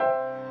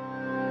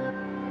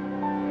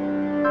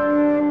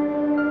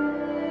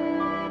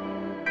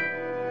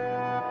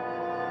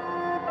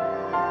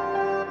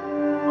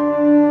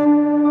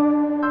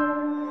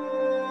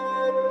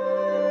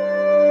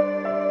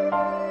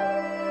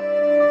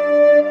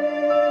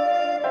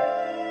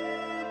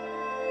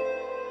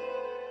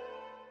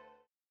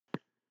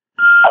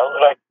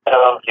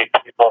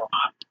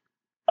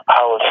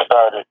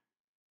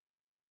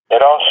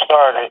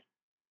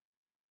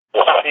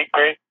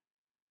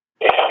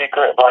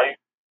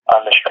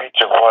on the streets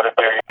of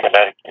Waterbury,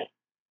 Connecticut.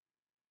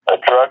 A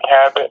drug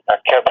habit I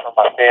kept from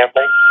my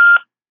family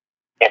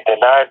and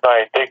denied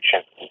my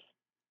addiction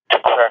to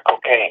crack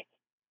cocaine.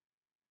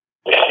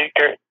 The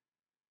secret,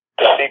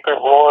 the secret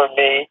ruined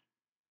me.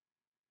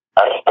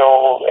 I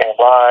stole and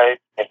lied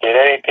and did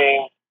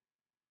anything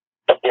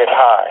to get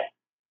high.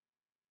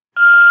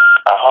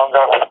 I hung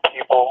out with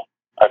people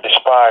I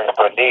despised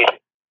but needed.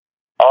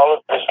 All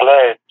of this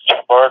led to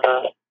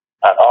murder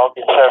on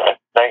August 7th,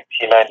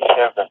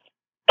 1997,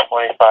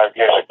 25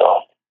 years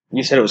ago.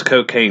 You said it was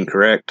cocaine,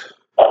 correct?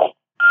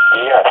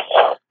 Yes.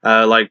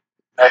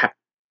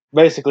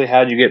 Basically,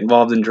 how did you get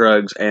involved in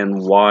drugs,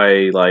 and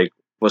why? Like,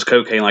 was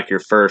cocaine like your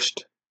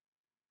first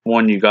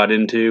one you got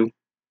into?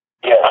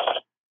 Yes.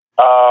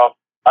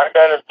 I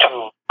got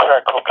into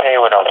crack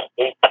cocaine when I was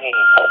 18.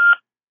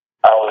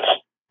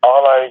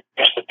 All I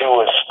used to do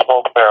was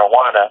smoke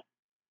marijuana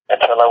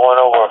until I went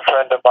over a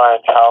friend of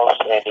mine's house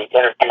and he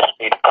introduced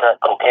me to crack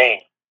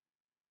cocaine.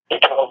 He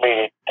told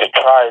me to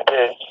try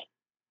this,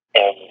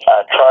 and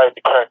I tried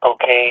the crack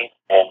cocaine,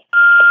 and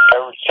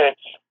ever since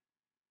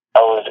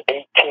I was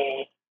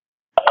 18,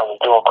 I was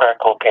doing crack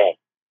cocaine,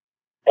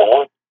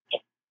 and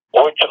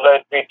which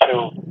led me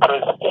to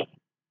prison.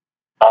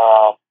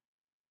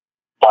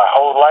 My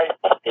whole life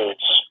is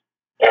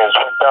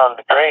went down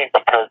the drain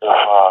because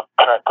of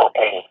crack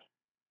cocaine.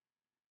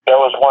 That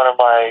was one of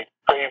my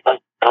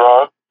favorite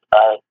drugs.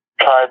 I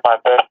tried my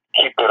best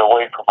to keep it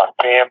away from my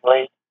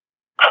family,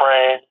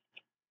 friends.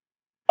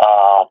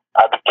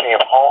 I became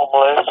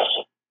homeless,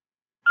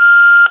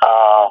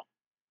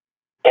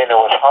 and it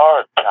was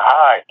hard to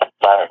hide.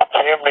 My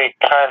family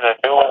kind of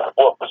knew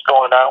what was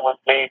going on with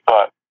me,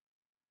 but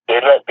they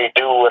let me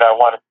do what I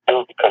wanted to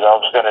do because I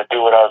was going to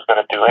do what I was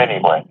going to do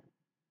anyway.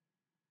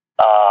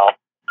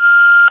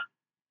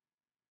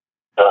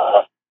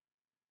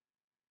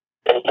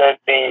 It led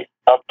me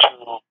up to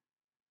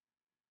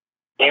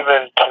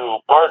even to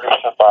murder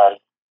somebody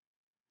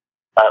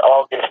on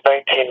August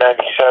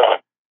 1997,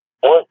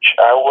 which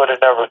I would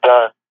have never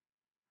done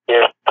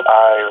if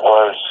I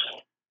was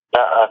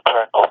not on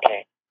crack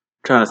cocaine.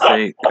 I'm trying to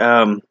think.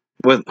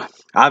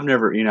 I've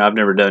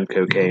never done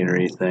cocaine or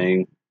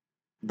anything,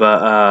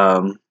 but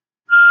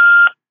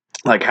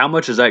like, how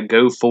much does that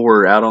go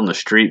for out on the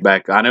street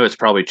back? I know it's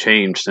probably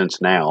changed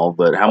since now,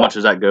 but how much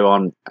does that go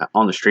on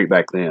the street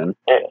back then?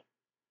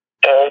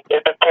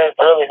 It depends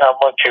really how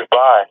much you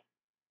buy.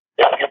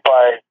 If you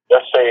buy,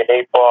 let's say, an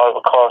 8-ball, it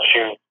will cost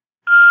you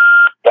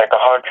like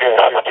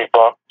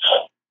 $150.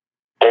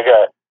 They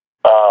got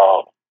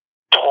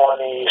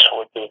 20s,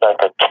 which is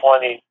like a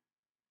 20.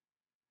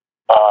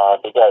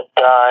 They got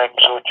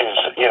dimes, which is,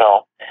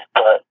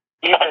 but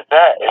even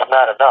that is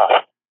not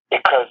enough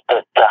because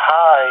the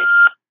high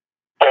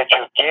that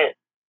you get,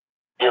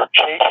 you're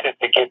chasing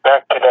to get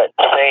back to that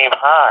same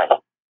high.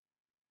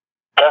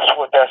 That's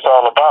what that's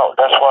all about.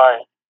 That's why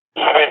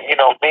even,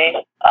 me,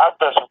 I've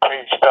done some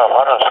crazy stuff.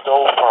 I done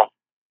stole from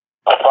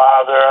my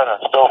father. I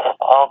done stole from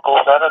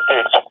uncles. I done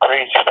did some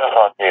crazy stuff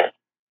out there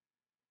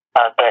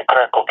on that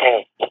crack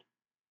cocaine.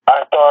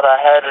 I thought I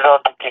had it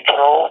under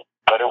control,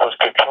 but it was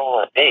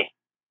controlling me.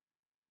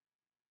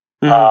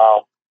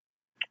 Mm-hmm.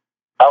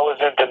 I was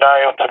in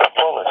denial to the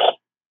fullest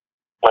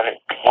when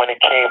it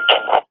came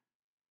to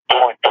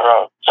doing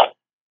drugs.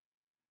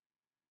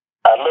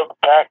 I look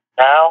back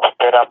now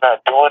that I'm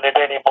not doing it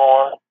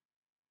anymore,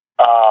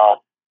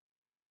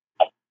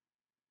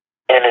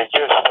 and it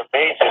just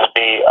amazes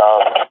me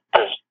of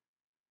the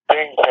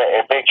things that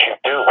it makes you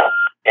do.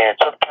 And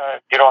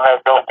sometimes you don't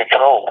have no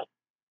control.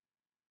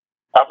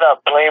 I'm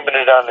not blaming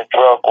it on the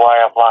drug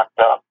why I'm locked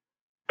up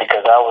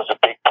because I was a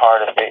big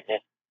part of it.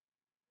 And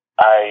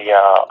I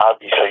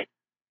obviously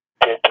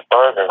did the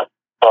murder,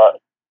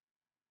 but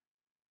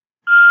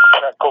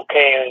crack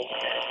cocaine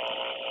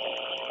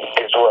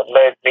is what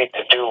led me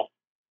to do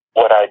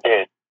what I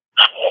did.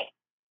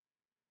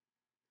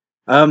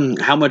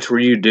 How much were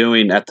you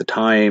doing at the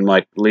time,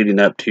 like leading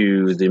up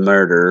to the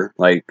murder?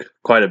 Like,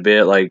 quite a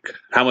bit. Like,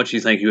 how much do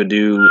you think you would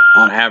do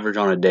on average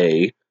on a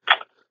day?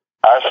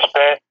 I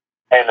spent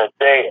in a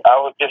day,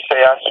 I would just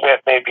say I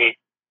spent maybe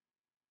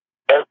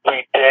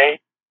every day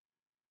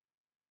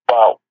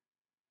about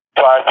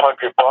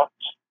 $500,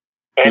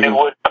 and it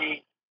would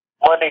be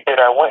money that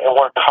I went and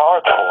worked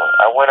hard for.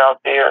 I went out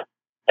there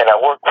and I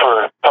worked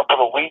for a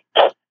couple of weeks,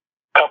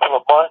 couple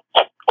of months,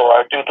 or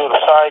I do little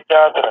side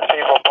jobs and I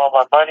save up all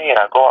my money and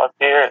I go out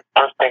there and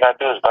first thing I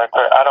do is buy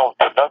crack. I don't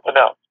do nothing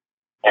else.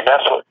 And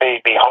that's what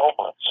made me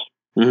homeless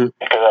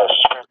because I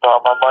spent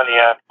all my money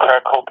on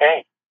crack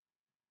cocaine.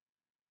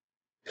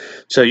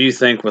 So you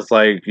think with,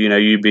 like,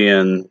 you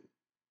being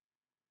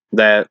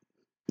that,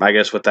 I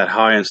guess with that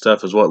high and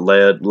stuff is what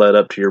led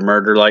up to your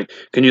murder. Like,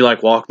 can you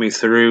like walk me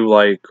through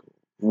like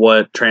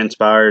what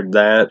transpired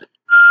that?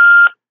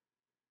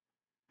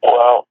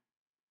 Well,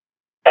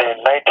 in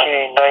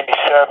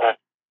 1997,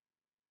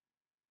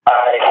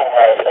 I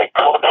had a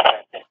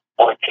co-defendant,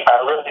 which I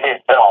really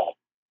didn't know.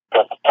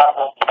 But the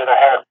problem that I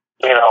had,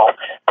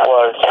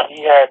 was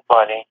he had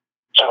money,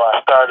 so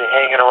I started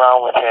hanging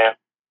around with him,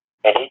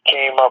 and he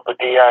came up with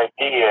the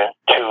idea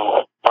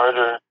to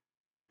murder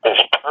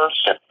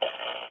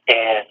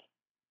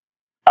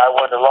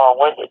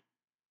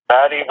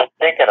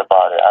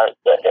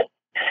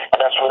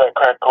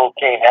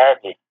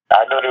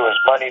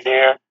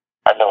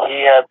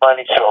had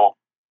money, so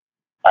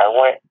I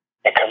went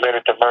and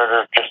committed the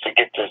murder just to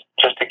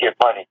get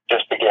money,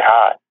 just to get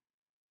high.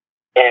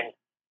 And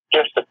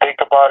just to think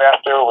about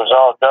after it was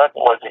all done,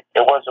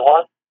 it wasn't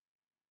worth.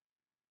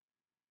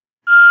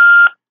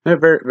 Yeah,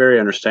 very very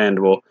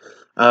understandable.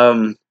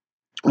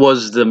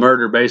 Was the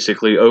murder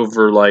basically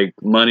over like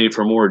money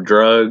for more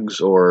drugs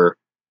or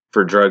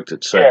for drugs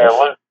itself?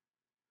 Yeah,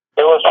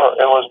 it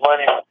was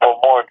money for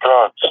more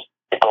drugs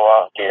to go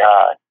out and get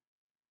high.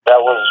 That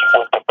was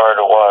what the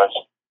murder was.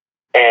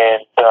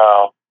 And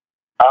I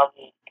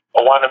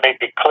want to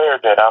make it clear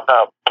that I'm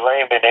not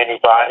blaming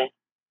anybody,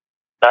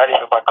 not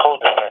even my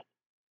co-defendant.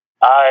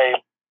 I,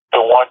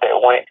 the one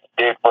that went and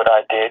did what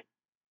I did.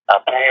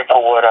 I'm paying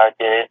for what I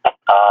did.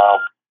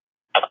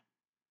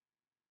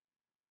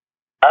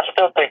 I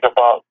still think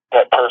about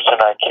that person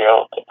I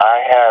killed.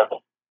 I have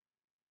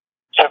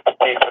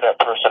sympathy for that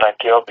person I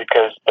killed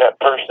because that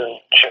person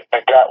shouldn't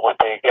have got what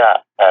they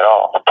got at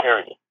all,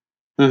 period.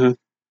 Mm-hmm.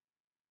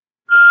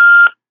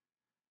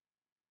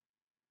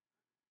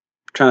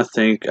 Trying to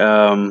think,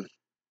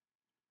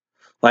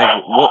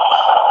 like what,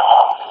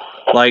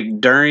 like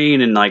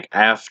during and like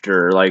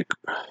after, like,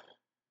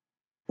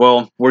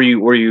 well, were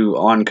you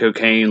on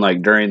cocaine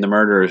like during the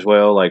murder as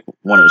well, like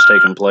when it was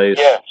taking place?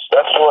 Yes,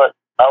 that's what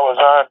I was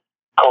on.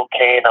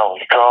 Cocaine. I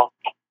was drunk,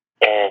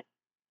 and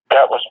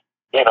that was,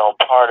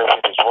 part of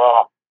it as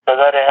well. Because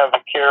I didn't have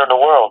a care in the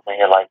world when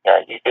you're like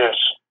that. You just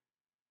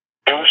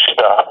do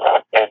stuff,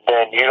 and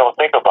then you don't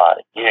think about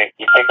it.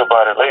 You think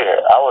about it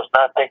later. I was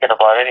not thinking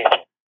about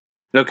anything.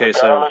 Okay,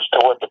 regardless to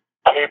what the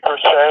paper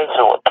says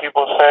or what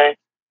people say,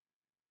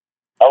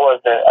 I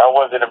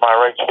wasn't in my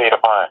right state of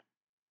mind.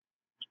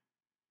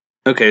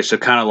 Okay, so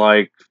kind of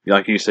like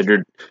you said,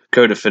 your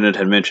co-defendant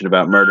had mentioned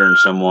about murdering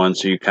someone,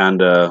 so you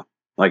kind of,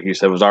 like you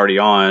said, was already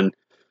on,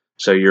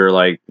 so you're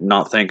like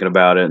not thinking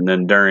about it, and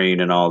then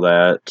during and all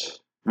that.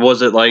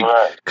 Was it like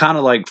Right. kind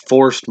of like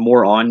forced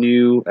more on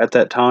you at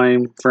that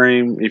time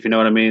frame, if you know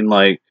what I mean?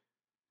 Like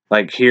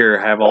here,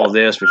 have all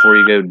this before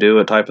you go do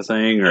it type of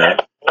thing, or?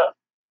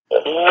 No,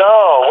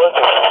 it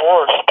wasn't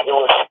forced. It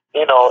was,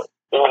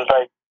 it was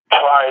like,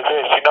 try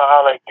this. You know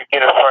how like you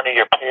get in front of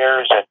your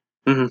peers and,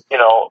 Mm-hmm.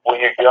 When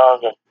you're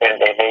young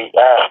and they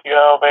ask,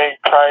 man,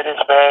 try this,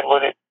 man.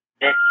 Would it?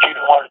 You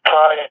don't want to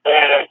try it,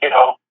 man.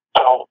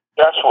 So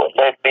that's what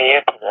led me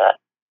into that.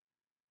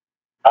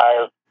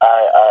 I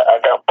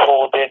got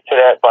pulled into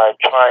that by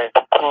trying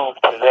to prove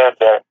to them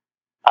that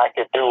I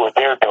could do what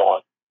they're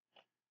doing.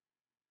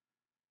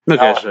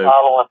 Okay, I was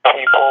following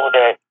people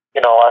that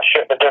I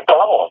shouldn't have been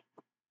following.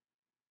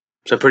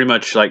 So pretty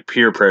much like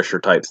peer pressure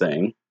type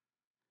thing.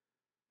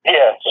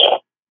 Yes.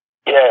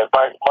 Yeah.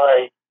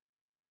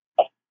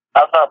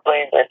 I'm not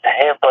blaming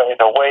him, but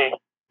in a way,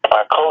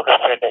 my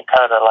co-defendant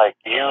kind of like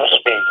used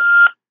me.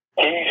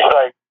 He's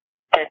like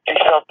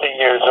 50-something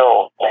years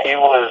old. He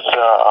was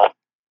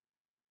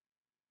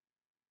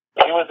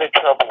in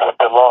trouble with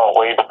the law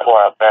way before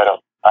I met him.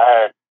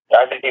 I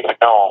didn't even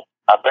know him.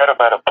 I met him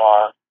at a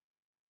bar,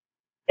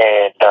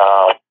 and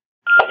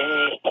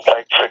he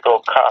likes to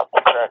go cop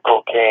crack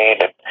cocaine,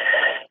 and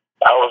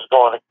I was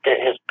going to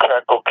get his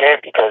crack cocaine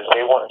because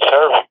they wouldn't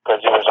serve him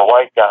because he was a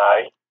white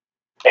guy,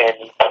 and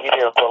he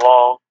didn't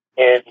belong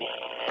in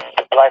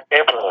the black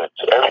neighborhoods.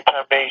 Every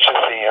time they used to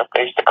see him,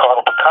 they used to call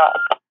him a cop.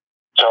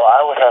 So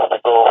I would have to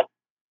go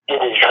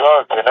get his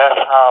drugs, and that's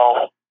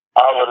how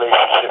our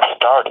relationship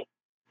started.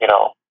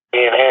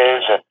 Me and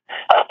his, and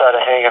I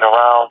started hanging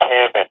around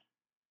him, and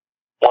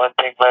one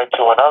thing led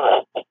to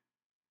another.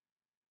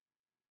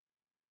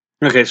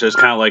 Okay, so it's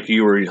kind of like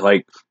you were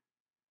like,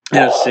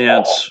 in a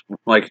sense,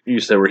 like you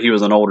said, where he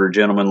was an older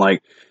gentleman,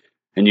 like,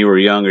 and you were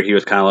younger. He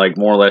was kind of like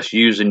more or less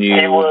using you.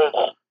 He was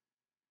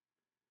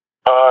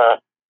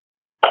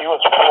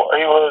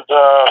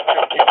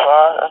 55,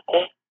 I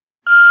think.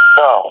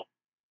 No,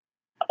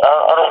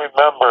 I don't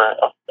remember.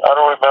 I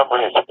don't remember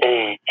his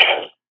age,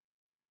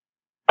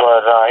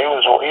 but he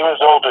was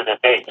older than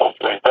me. He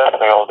was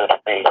definitely older than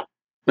me.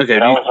 Okay,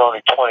 and I was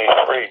only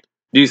 23.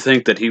 Do you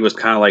think that he was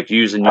kind of like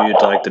using you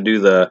to like to do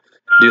the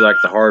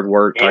hard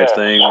work type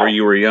thing where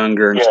you were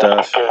younger and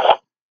stuff? Because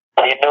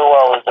he knew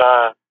I was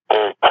on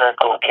the crack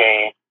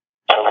cocaine,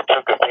 so he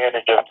took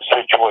advantage of the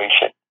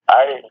situation.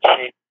 I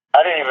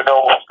didn't even know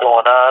what was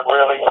going on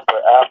really,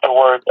 but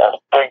afterwards I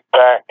think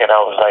back and I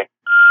was like,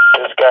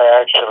 this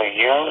guy actually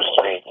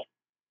used me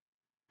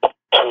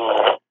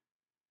to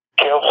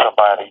kill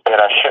somebody that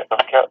I shouldn't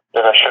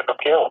have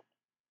killed.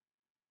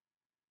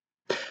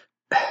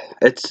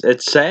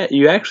 It's sad.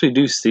 You actually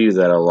do see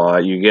that a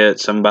lot. You get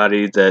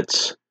somebody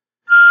that's.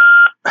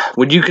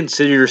 Would you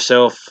consider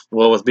yourself,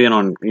 well, with being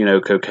on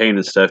cocaine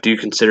and stuff? Do you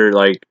consider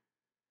like,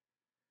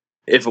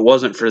 if it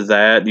wasn't for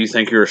that, do you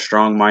think you're a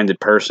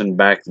strong-minded person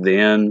back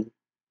then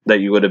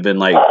that you would have been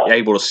like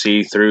able to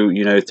see through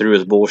through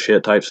his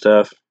bullshit type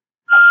stuff?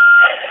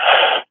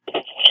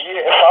 Yeah,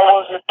 if I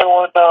wasn't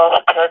doing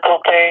crack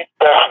cocaine,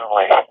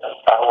 definitely,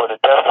 I would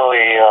have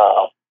definitely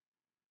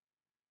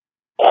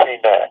seen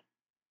that.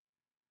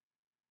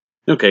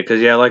 Okay,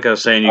 because like I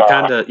was saying, you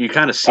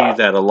kind of see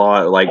that a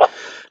lot. Like,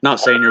 not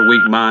saying you're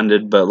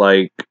weak-minded, but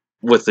like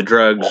with the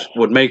drugs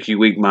would make you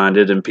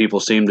weak-minded, and people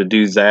seem to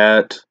do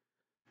that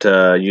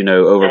to,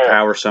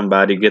 overpower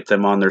somebody, get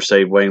them on their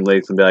same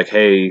wavelength, and be like,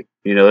 hey,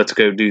 let's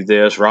go do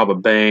this, rob a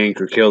bank,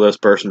 or kill this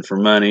person for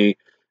money,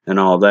 and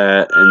all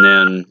that. And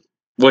then,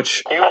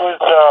 which he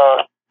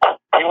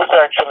was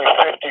actually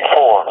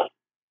 54.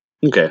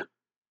 Okay.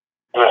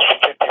 He was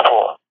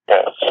 54.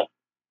 Yes.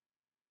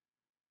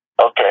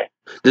 Okay.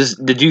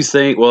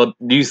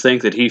 Do you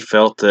think that he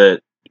felt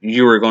that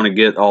you were going to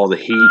get all the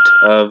heat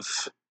of?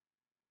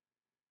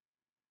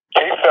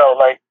 He felt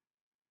like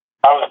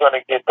I was going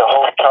to get the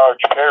whole charge.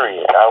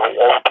 Period.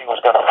 Everything was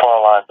going to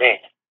fall on me.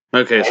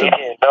 Okay, so he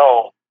didn't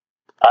know.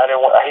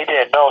 He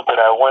didn't know that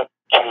I went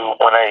to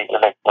when I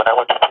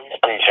went to the police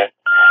station.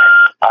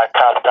 I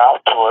copped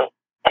out to it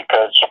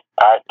because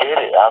I did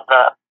it. I'm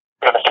not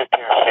going to sit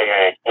there and say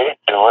I didn't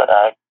do it.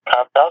 I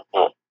copped out to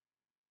it.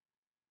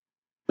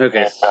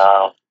 Okay.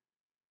 And,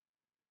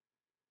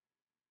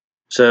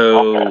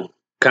 so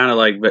kind of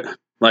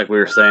like we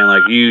were saying,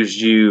 like used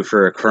you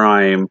for a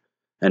crime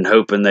and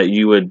hoping that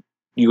you would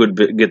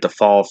get the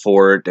fall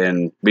for it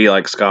and be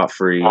like scot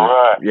free.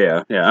 Right.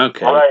 Yeah.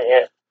 Okay.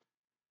 Right.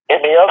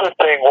 And the other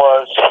thing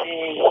was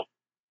he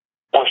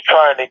was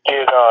trying to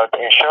get the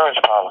insurance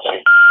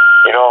policy.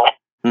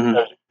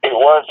 Because it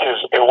was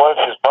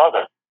his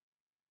mother.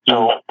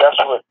 So that's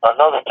what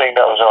another thing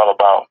that was all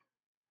about.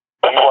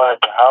 He wanted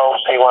the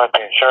house, he wanted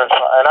the insurance,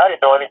 and I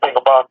didn't know anything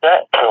about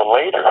that till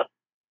later.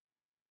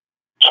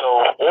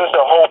 So there's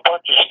a whole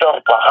bunch of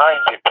stuff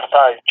behind it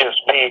besides just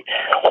me,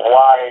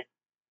 why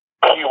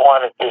he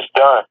wanted this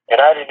done.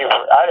 And I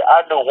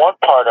knew one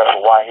part of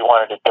it, why he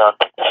wanted it done,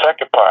 but the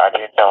second part I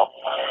didn't know.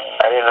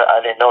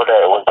 I didn't know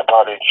that it was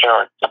about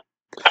insurance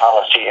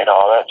policy and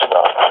all that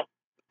stuff.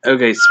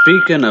 Okay,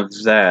 speaking of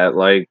that,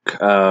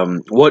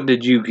 what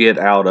did you get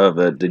out of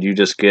it? Did you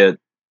just get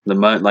the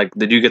money? Like,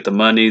 did you get the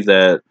money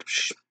that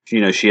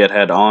she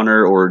had on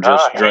her, or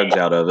just drugs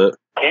out of it?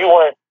 He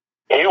went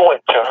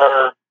to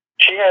her.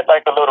 She had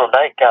like a little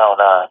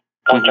nightgown on,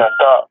 which I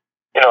thought,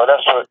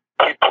 that's what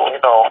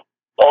people,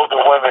 older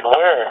women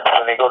wear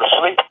when they go to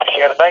sleep.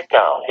 She had a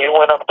nightgown. He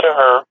went up to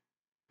her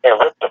and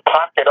ripped the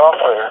pocket off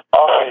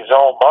his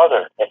own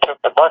mother and took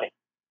the money.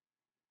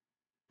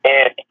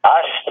 And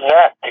I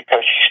snapped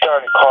because she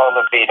started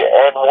calling me the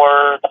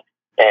N-word,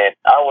 and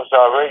I was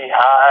already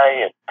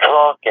high and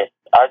drunk, and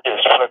I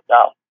just flipped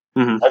out.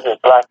 I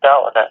just blacked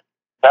out, and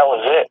that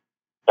was it.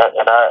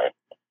 And I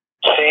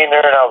seen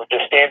her, and I was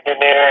just standing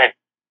there,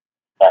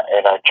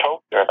 and I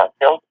choked her, and I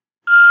killed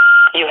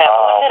her. You have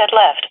 1 minute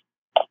left.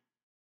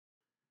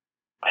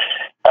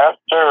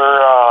 After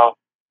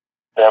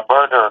the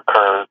murder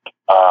occurred,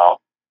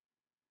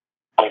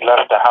 we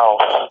left the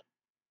house,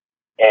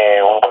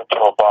 and we went to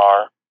a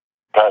bar,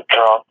 got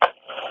drunk,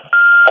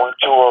 went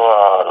to a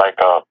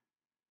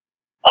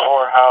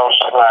whorehouse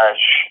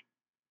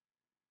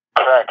 /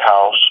 crack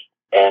house,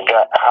 and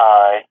got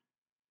high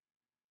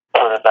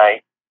for the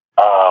night.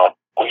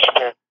 We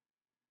spent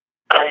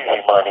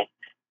crazy money.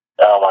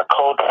 My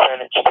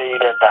co-defendant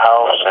stayed at the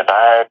house, and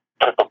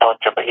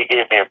he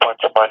gave me a bunch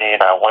of money,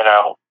 and I went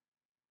out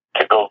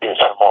to go get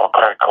some more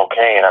crack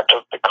cocaine. I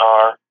took the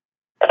car,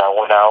 and I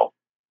went out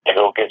to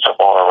go get some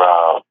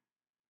more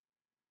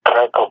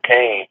crack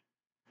cocaine.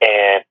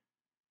 And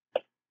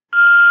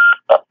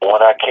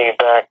when I came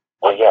back,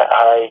 we got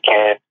high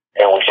again,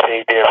 and we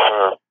stayed there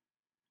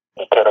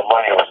until the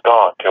money was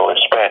gone, till it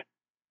was spent.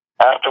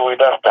 After we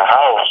left the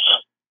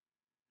house,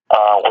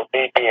 with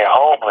me being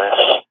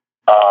homeless,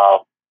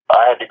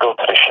 I had to go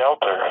to the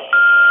shelter.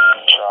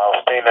 So I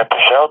was staying at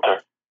the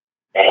shelter,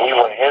 and he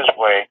went his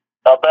way.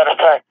 Matter of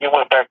fact, he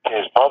went back to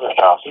his mother's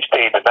house. He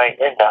stayed the night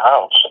in the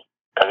house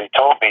because he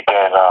told me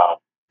that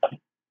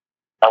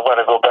I'm going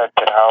to go back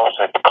to the house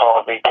and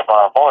call me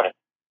tomorrow morning.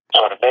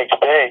 So the next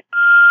day,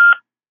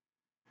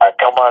 I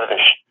come out of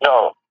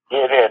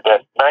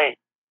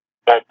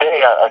that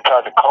day, I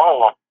tried to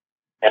call him,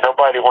 and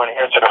nobody wanted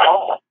to answer the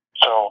phone.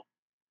 So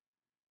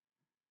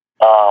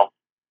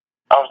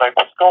I was like,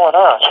 what's going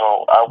on?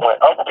 So I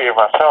went up there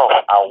myself.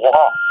 I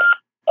walked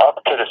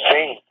up to the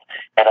scene,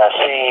 and I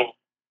seen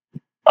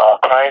a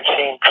crime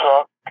scene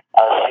truck.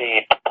 I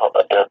seen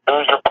the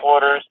news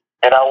reporters,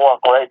 and I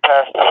walked right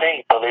past the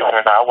scene. Believe it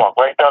or not, I walked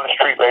right down the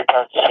street, right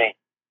past the scene.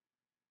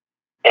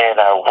 And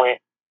I went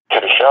to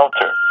the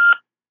shelter.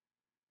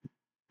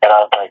 And I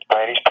was like,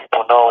 man, these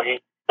people know. He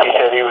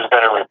said he was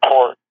going to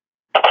report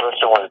the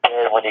person was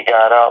dead when he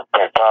got up,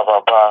 and blah,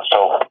 blah, blah.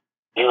 So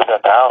he was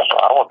at the house. So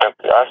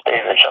I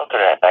stayed in the shelter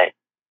that night.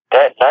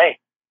 That night,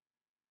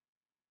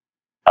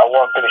 I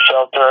walked to the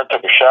shelter,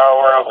 took a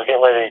shower. I was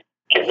getting ready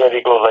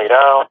to go lay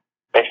down.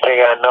 Next thing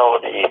I know,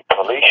 the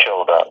police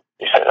showed up.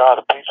 They said,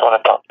 the police want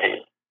to talk to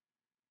you.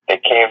 They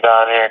came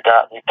down there and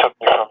got me, took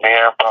me from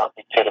there, and brought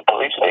me to the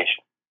police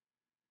station.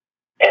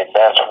 And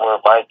that's where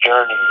my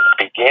journey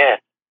began.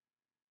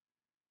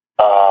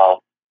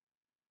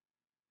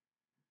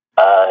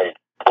 I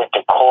went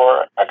to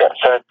court. I got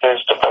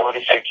sentenced to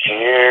 46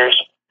 years.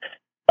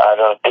 I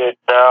done did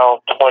now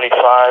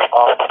 25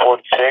 off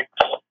 46.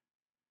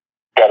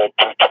 Got to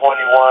do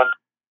 21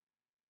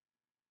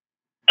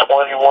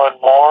 21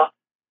 more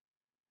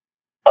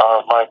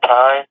of my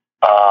time.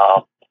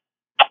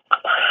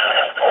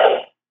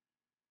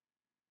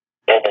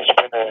 And it's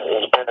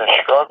been a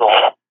struggle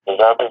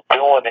because I've been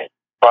doing it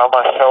by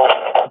myself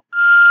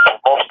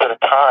most of the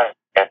time,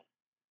 and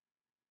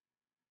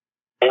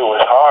it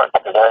was hard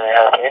because I didn't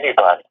have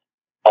anybody.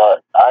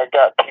 But I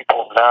got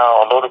people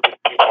now, a little bit of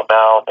people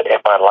now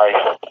in my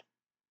life.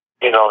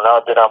 Now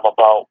that I'm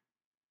about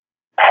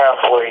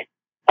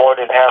more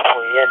than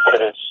halfway into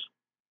this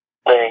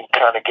thing,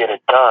 trying to get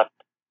it done.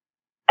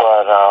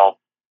 But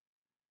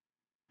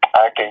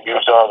I can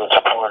use all the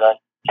support I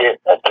get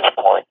at this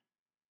point.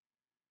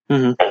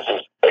 Mm-hmm.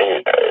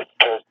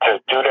 To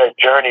do that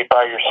journey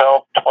by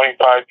yourself,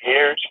 25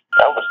 years,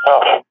 that was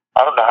tough.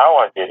 I don't know how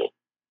I did it.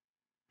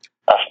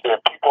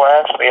 People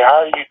ask me,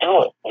 how do you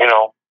do it?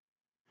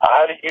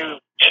 How do you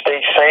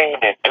stay sane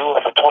and do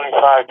it for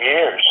 25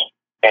 years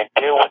and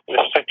deal with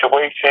this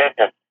situation?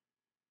 And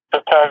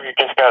sometimes you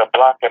just got to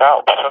block it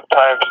out.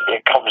 Sometimes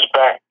it comes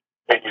back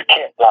and you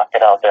can't block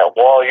it out. That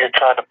wall you're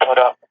trying to put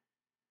up,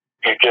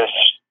 you just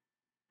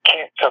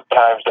can't.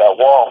 Sometimes that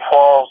wall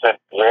falls and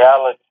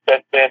reality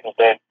sets in, and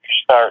then you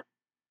start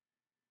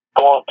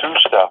going through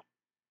stuff.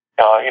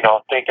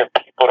 Thinking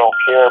people don't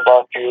care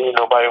about you,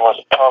 nobody wants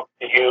to talk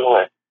to you,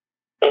 and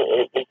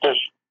it's just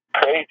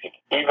crazy.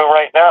 Even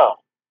right now,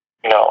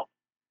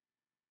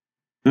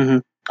 Mm-hmm.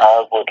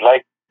 I would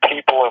like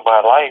people in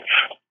my life,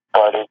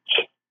 but it's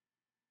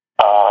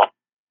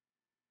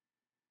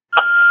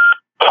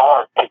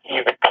hard to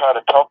even try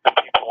to talk to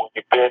people when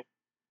you've been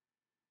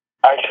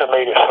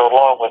isolated so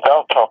long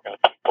without talking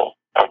to people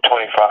for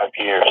 25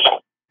 years.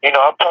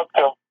 I've talked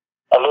to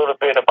a little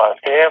bit of my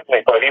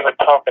family, but even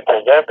talking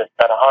to them is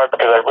kind of hard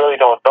because I really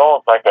don't know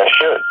them like I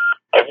should.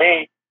 To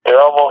me,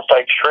 they're almost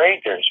like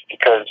strangers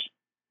because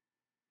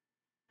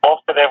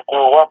most of them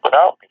grew up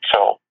without me,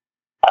 so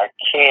I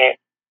can't.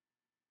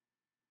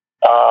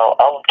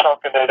 I'm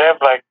talking to them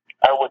like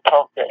I would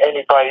talk to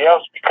anybody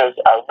else because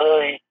I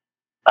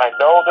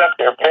know them,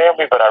 their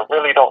family, but I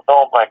really don't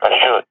know them like I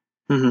should.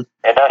 Mm-hmm.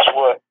 And that's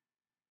what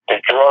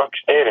the drugs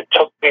did. It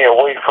took me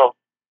away from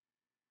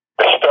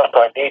the stuff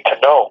I need to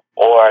know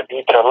or I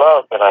need to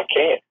love, and I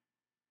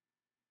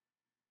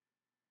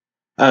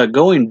can't.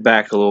 Going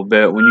back a little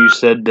bit, when you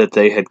said that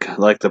they had,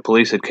 like, the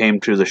police had came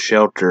to the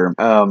shelter,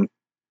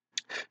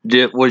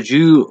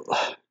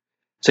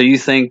 so you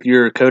think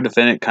your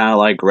co-defendant kind of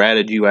like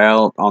ratted you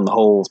out on the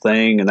whole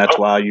thing, and that's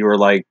why you were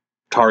like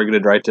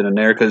targeted right then and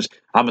there? Because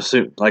I'm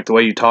assuming, like, the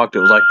way you talked,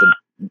 it was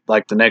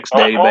like the next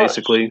day,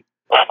 basically.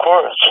 Of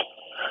course.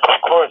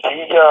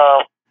 He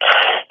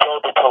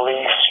told the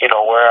police,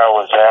 where I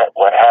was at,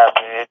 what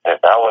happened, and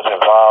I was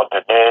involved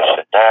in this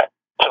and that.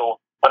 So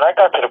when I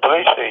got to the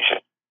police station,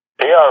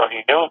 they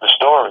already knew the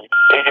story.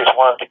 They just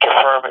wanted to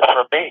confirm it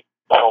from me,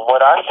 from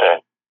what I said.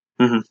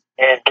 Mm-hmm.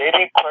 And they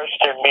didn't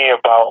question me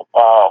about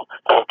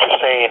what you're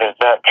saying is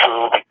not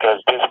true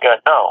because this guy,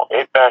 no,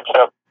 it matched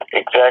up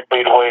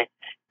exactly the way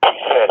he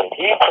said it.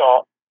 He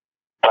thought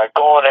by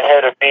going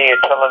ahead of me and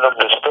telling them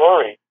the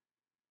story,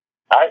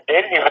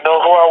 they didn't even know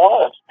who I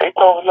was. They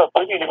told me, look,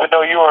 we didn't even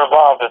know you were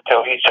involved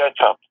until he said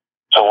something.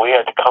 So we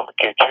had to come and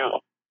get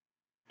you.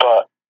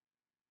 But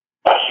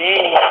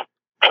he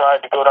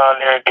tried to go down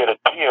there and get a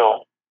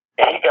deal,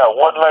 and he got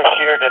one less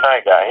year than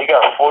I got. He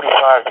got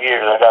 45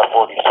 years, I got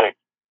 46.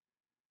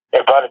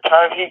 And by the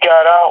time he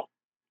got out,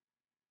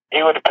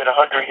 he would have been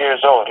 100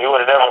 years old. He would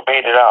have never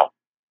made it out.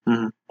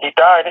 Mm-hmm. He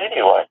died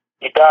anyway.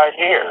 He died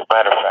here, as a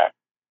matter of fact.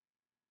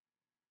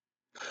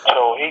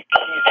 So he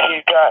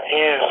got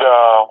his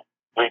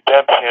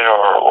redemption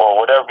or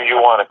whatever you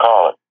want to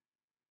call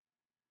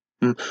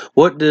it.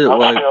 What did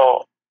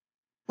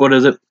what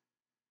is it?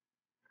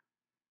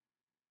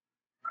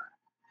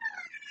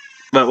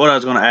 But what I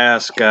was going to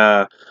ask,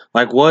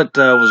 like, what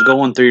was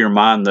going through your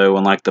mind though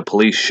when like the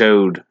police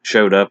showed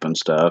up and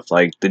stuff?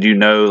 Like, did you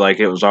know like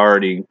it was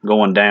already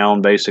going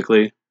down,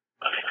 basically?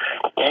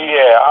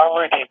 Yeah, I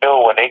already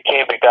knew when they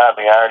came and got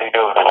me. I already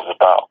knew what it was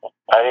about.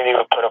 I didn't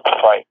even put up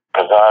a fight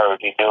because I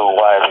already knew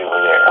why we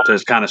were there. So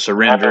it's kind of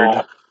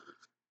surrendered.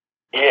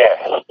 Yeah,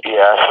 I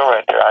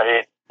surrendered. I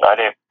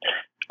didn't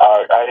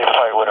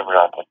fight with him or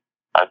nothing.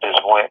 I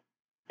just went.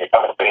 It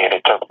took me, and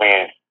it took me,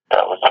 and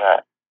that was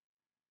that.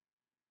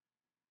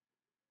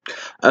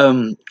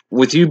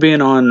 With you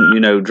being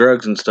on,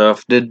 drugs and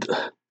stuff, did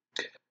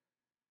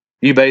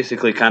you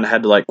basically kind of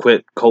had to like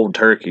quit cold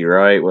turkey,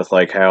 right? With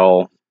like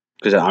how,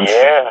 because I'm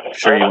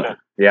sure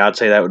you, I'd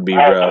say that would be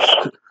rough.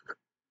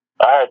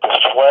 I had to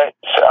sweat.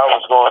 So I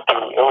was going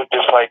through. It was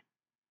just like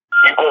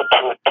you go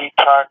to a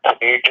detox, and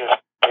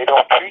they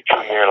don't treat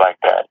you here like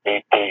that.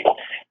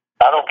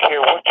 I don't care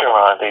what you're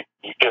on.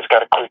 You just got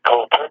to quit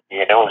cold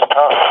turkey, and it was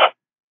tough.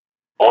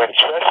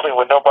 Especially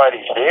when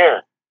nobody's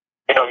there.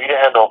 You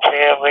didn't have no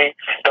family,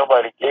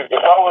 nobody. If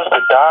I was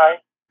to die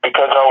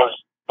because I was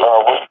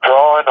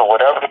withdrawing or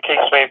whatever the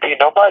case may be,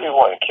 nobody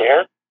would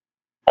care.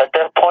 At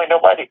that point,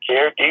 nobody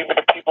cared. Even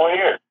the people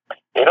here,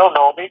 they don't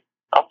know me.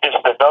 I'm just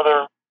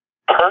another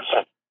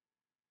person.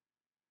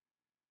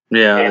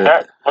 Yeah, and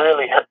that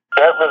really hurt.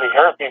 that really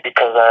hurt me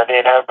because I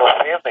didn't have no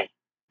family,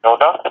 no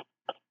nothing.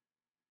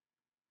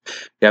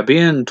 Yeah,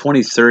 being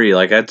 23,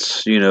 like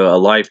that's, a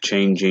life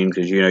changing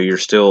because, you're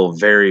still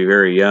very,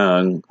 very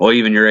young. Well,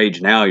 even your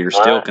age now, you're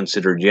still Right.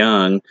 considered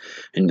young.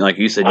 And like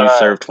you said, you Right.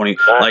 served 20.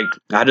 Right. Like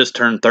I just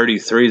turned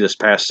 33 this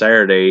past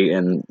Saturday,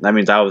 and that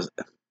means I was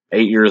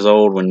 8 years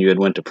old when you had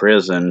went to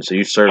prison. So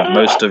you served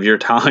most of your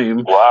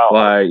time. Wow.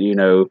 Why,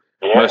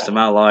 Yeah. most of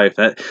my life.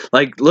 That,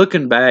 like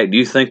looking back, do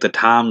you think the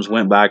times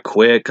went by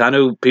quick? I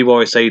know people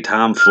always say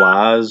time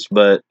flies,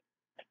 but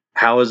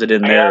how is it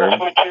in To be there?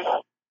 honest with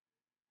you,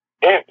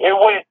 it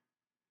went.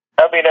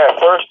 I mean, at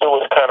first it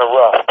was kind of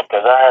rough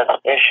because I had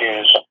some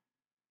issues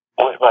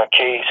with my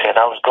case, and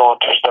I was going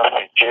through stuff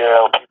in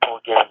jail. People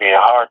were giving me a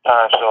hard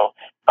time. So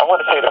I want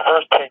to say the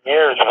first 10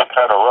 years was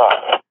kind of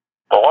rough.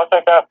 But once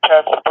I got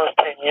past the first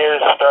 10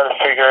 years and started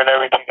figuring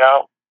everything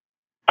out,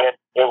 then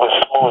it was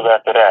smooth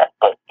after that.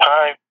 But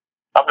time,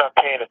 I'm not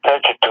paying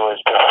attention to it.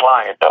 It's been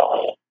flying,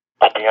 though.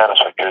 To be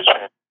honest with you, it's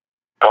been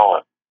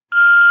going.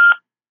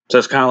 So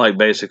it's kind of like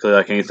basically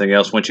like anything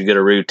else. Once you get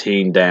a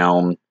routine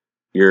down,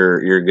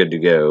 you're good to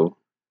go,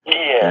 and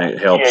Yeah, it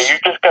helps. yeah. You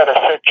just gotta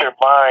set your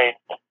mind,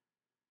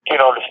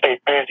 to stay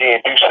busy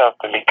and do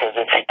something. Because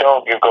if you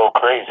don't, you go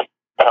crazy.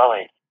 I'm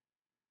telling you.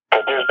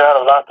 But there's not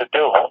a lot to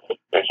do.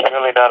 There's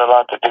really not a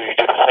lot to do. You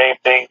do the same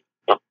thing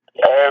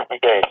every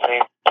day.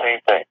 Same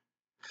thing.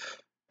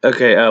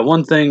 Okay,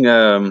 one thing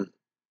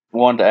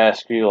wanted to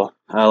ask you,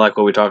 like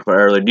what we talked about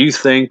earlier. Do you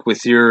think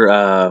with you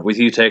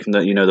taking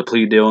the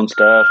plea deal and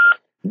stuff,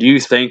 do you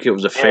think it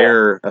was a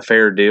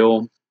fair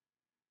deal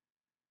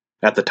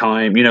at the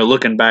time?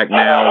 Looking back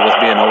now with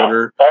being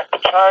older. At the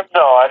time,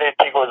 no, I didn't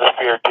think it was a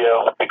fair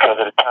deal because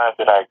of the time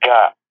that I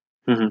got.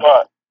 Mm-hmm.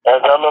 But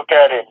as I look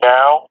at it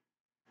now,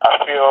 I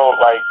feel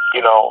like,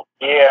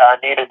 I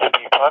needed to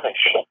be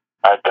punished.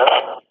 I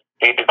definitely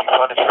needed to be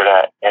punished for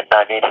that, and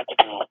I needed to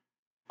do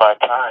my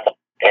time.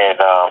 And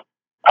I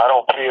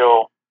don't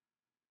feel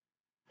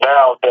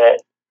now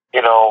that,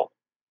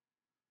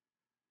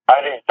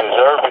 I didn't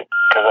deserve it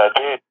because I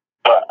did,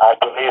 but I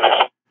believe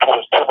it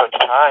was too much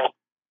time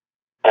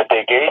that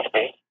they gave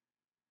me.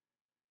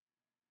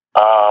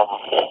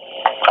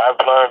 I've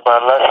learned my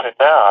lesson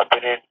now. I've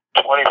been in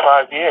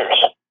 25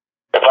 years.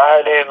 If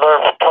I didn't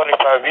learn for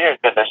 25 years,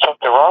 then there's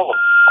something wrong with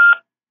me.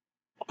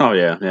 Oh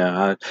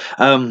yeah.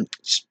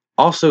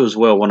 Also, as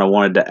well, when I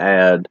wanted to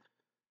add,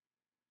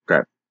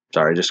 crap,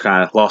 sorry, just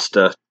kind of lost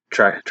a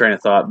train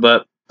of thought.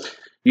 But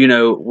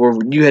where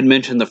you had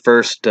mentioned the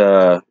first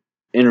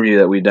interview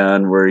that we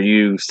done, where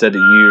you said that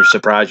you're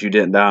surprised you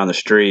didn't die on the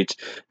streets.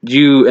 Do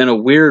you, in a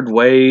weird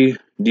way,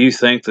 do you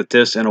think that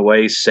this, in a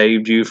way,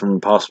 saved you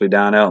from possibly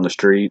dying out on the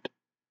street?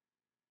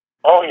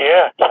 Oh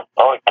yeah,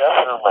 oh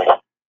definitely.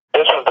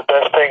 This was the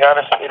best thing,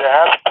 honestly, that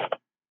happened.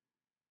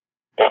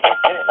 If it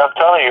didn't, I'm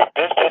telling you, if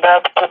this didn't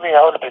happen to me,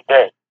 I would have been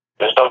dead.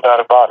 There's no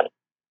doubt about it.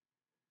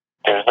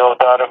 There's no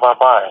doubt in my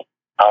mind.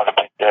 I would have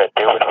been dead.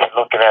 They would have been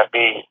looking at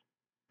me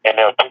in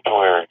their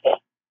obituary.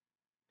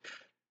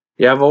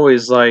 Yeah, I've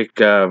always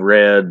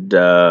read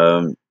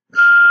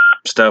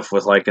stuff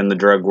with in the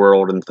drug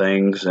world and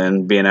things,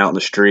 and being out in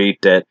the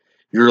street, that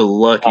you're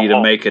lucky to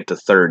make it to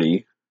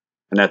 30,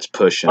 and that's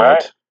pushing right?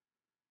 it.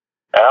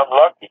 And I'm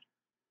lucky.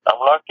 I'm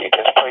lucky.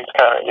 This place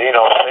kind of,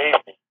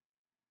 saved me.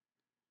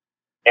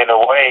 In a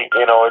way,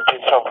 it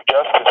did some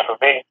justice for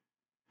me.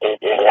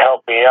 It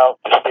helped me out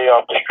to stay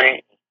off the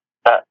street and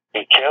not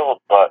be killed,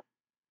 but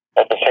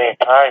at the same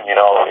time,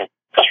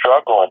 it's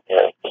struggling.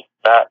 It's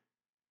not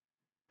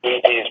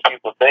easy as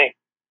people think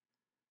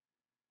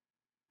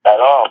at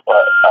all.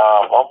 But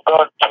I'm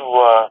going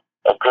to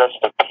address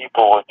the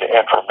people with the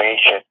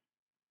information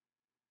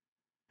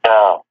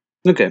now.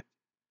 Okay.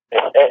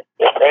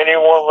 If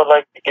anyone would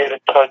like to get in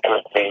touch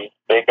with me,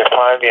 they can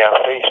find me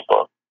on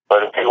Facebook.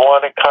 But if you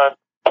want to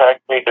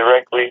contact me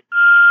directly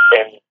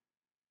in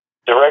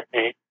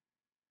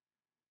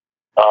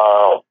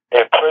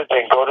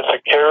prison, go to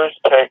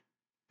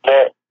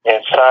SecuresTech.net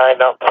and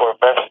sign up for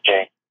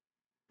messaging,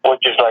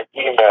 which is like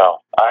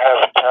email. I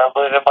have a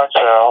tablet in my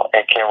cell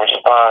and can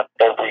respond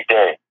every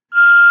day.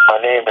 My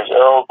name is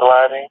Earl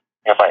Gladding,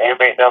 and my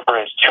inmate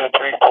number is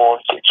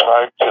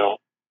 234652.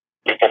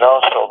 You can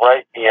also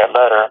write me a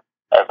letter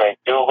at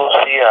McDougal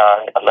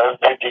CI,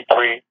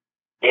 1153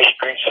 East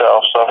Street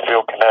South,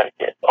 Suffield,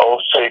 Connecticut,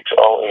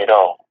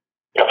 06080.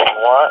 If you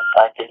want,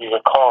 I can even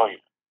call you.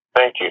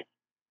 Thank you.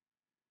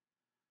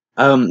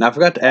 I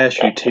forgot to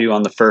ask you too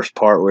on the first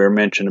part we were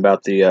mentioning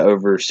about the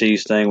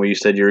overseas thing, where you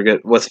said you were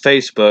good with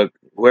Facebook.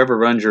 Whoever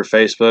runs your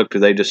Facebook, do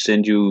they just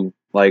send you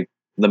the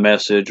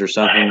message or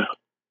something?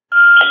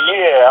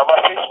 Yeah, on my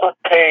Facebook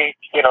page,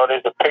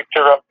 there's a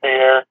picture up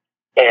there,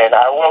 and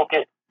I will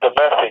get the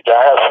message.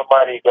 I have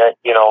somebody that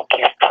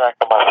keeps track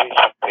of my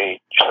Facebook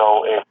page.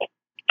 So if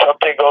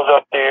something goes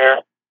up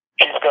there,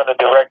 she's gonna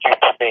direct you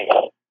to me.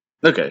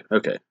 Okay.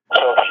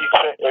 So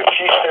if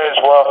she says,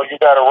 well, you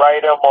got to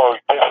write him, or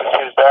this is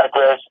his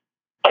address,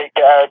 take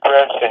the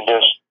address and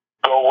just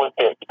go with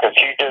it, because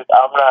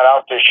I'm not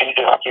out there. She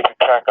just keeping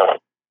track of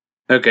it.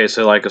 Okay,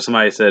 so if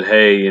somebody said,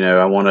 hey,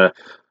 I want to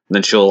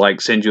then she'll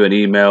like send you an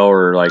email,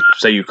 or like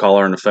say you call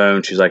her on the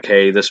phone. She's like,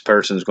 "Hey, this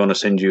person's going to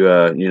send you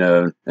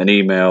an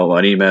email,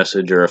 an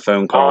e-message, or a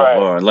phone call, Right.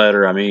 or a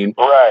letter." I mean,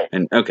 Right.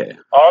 and okay,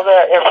 All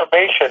that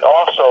information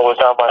also is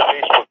on my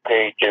Facebook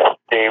page if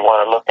they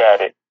want to look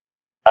at it.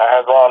 I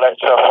have all that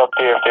stuff up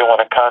there if they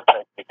want to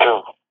contact me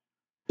too.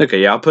 okay,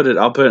 yeah, I'll put it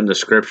in the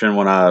description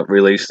when I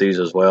release these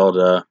as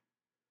well,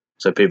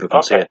 so people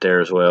can see Okay. it there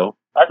as well.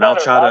 I And I'll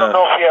try don't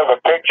know if you have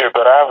a picture,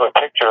 but I have a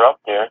picture up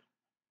there.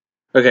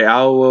 Okay,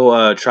 I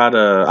will try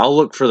to. I'll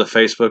look for the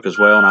Facebook as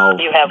well, and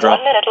You have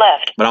 1 minute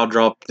left. But I'll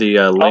drop the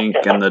link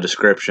Okay. in the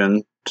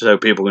description so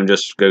people can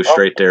just go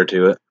straight there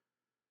to it.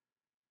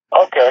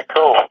 Okay,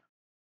 cool.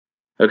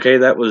 Okay,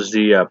 that was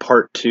the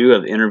part 2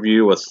 of the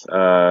interview with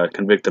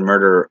convicted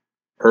murderer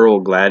Earl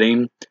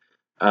Gladding.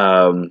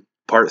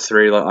 Part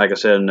 3, like I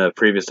said in the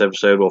previous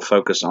episode, will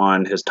focus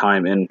on his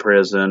time in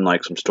prison,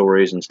 like some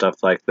stories and stuff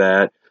like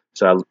that.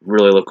 So I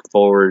really look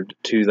forward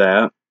to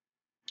that.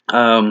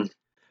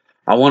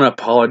 I want to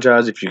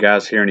apologize if you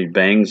guys hear any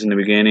bangs in the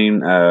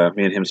beginning.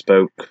 Me and him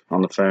spoke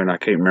on the phone. I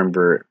can't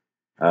remember.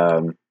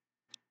 Probably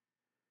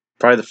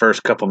the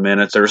first couple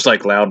minutes, there was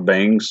like loud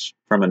bangs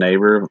from a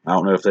neighbor. I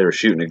don't know if they were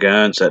shooting a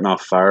gun, setting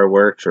off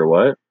fireworks, or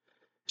what.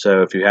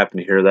 So if you happen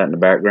to hear that in the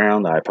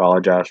background, I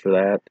apologize for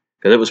that.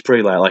 Because it was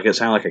pretty loud. Like it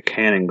sounded like a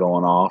cannon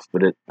going off,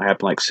 but it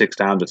happened like 6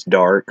 times. It's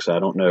dark, so I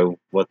don't know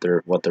what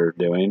they're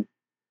doing.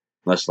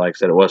 Unless, like I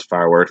said, it was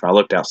fireworks. When I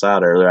looked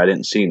outside earlier, I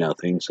didn't see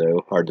nothing,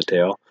 so hard to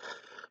tell.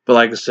 But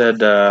like I said,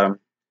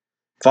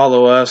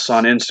 follow us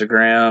on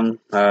Instagram,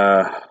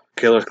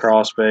 Killers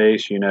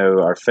Crawlspace,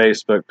 our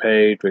Facebook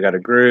page. We got a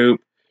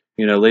group,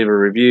 leave a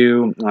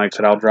review. Like I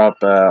said, I'll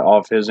drop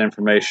off his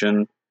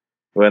information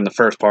in the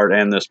first part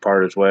and this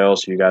part as well,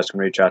 so you guys can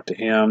reach out to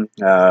him.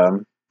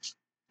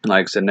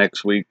 Like I said,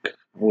 next week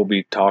we'll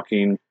be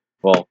talking,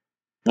 well,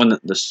 when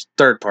this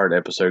third part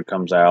episode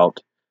comes out,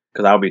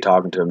 because I'll be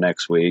talking to him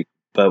next week.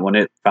 But when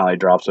it finally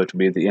drops, which will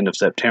be at the end of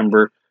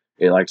September,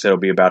 like I said, it'll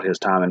be about his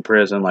time in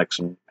prison.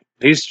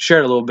 He's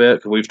shared a little bit,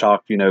 because we've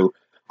talked,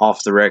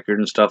 off the record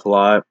and stuff a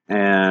lot,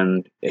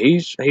 and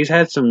he's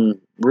had some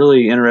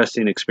really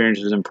interesting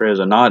experiences in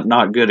prison.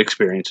 Not good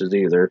experiences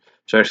either,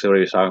 especially what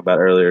he was talking about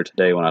earlier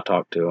today when I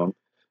talked to him.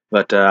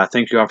 But I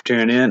thank you all for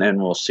tuning in,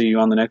 and we'll see you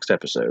on the next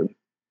episode.